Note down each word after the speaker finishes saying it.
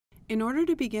In order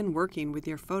to begin working with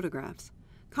your photographs,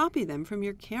 copy them from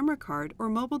your camera card or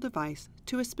mobile device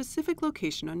to a specific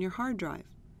location on your hard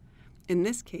drive. In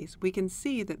this case, we can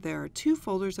see that there are two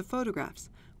folders of photographs,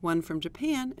 one from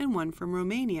Japan and one from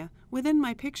Romania, within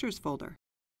my Pictures folder.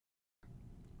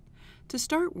 To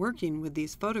start working with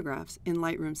these photographs in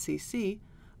Lightroom CC,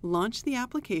 launch the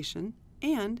application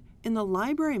and, in the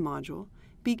Library module,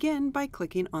 begin by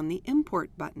clicking on the Import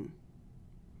button.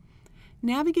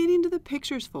 Navigating to the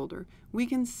Pictures folder, we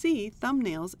can see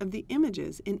thumbnails of the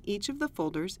images in each of the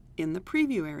folders in the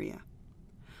Preview area.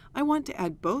 I want to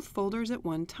add both folders at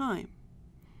one time.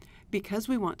 Because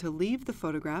we want to leave the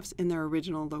photographs in their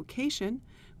original location,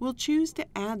 we'll choose to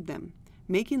add them,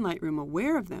 making Lightroom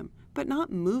aware of them, but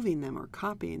not moving them or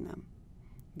copying them.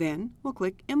 Then we'll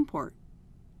click Import.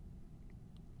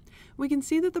 We can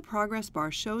see that the progress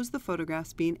bar shows the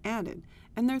photographs being added,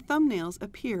 and their thumbnails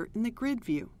appear in the grid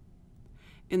view.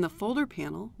 In the folder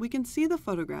panel, we can see the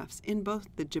photographs in both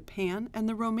the Japan and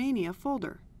the Romania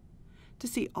folder. To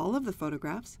see all of the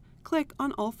photographs, click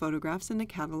on All Photographs in the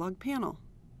Catalog panel.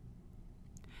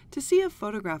 To see a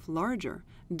photograph larger,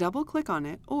 double-click on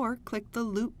it or click the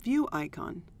Loop View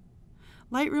icon.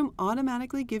 Lightroom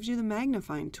automatically gives you the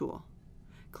magnifying tool.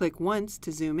 Click once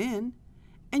to zoom in,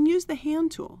 and use the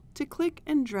hand tool to click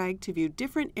and drag to view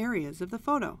different areas of the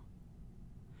photo.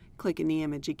 Click in the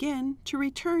image again to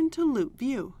return to Loop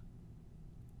View.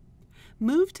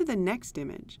 Move to the next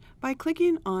image by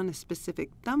clicking on a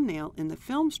specific thumbnail in the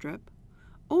film strip,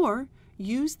 or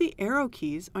use the arrow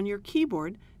keys on your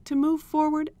keyboard to move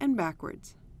forward and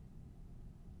backwards.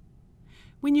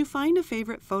 When you find a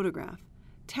favorite photograph,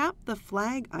 tap the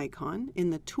flag icon in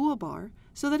the toolbar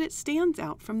so that it stands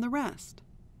out from the rest.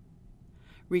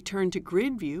 Return to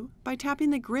Grid View by tapping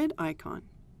the grid icon.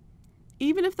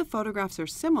 Even if the photographs are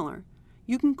similar,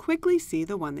 you can quickly see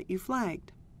the one that you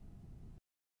flagged.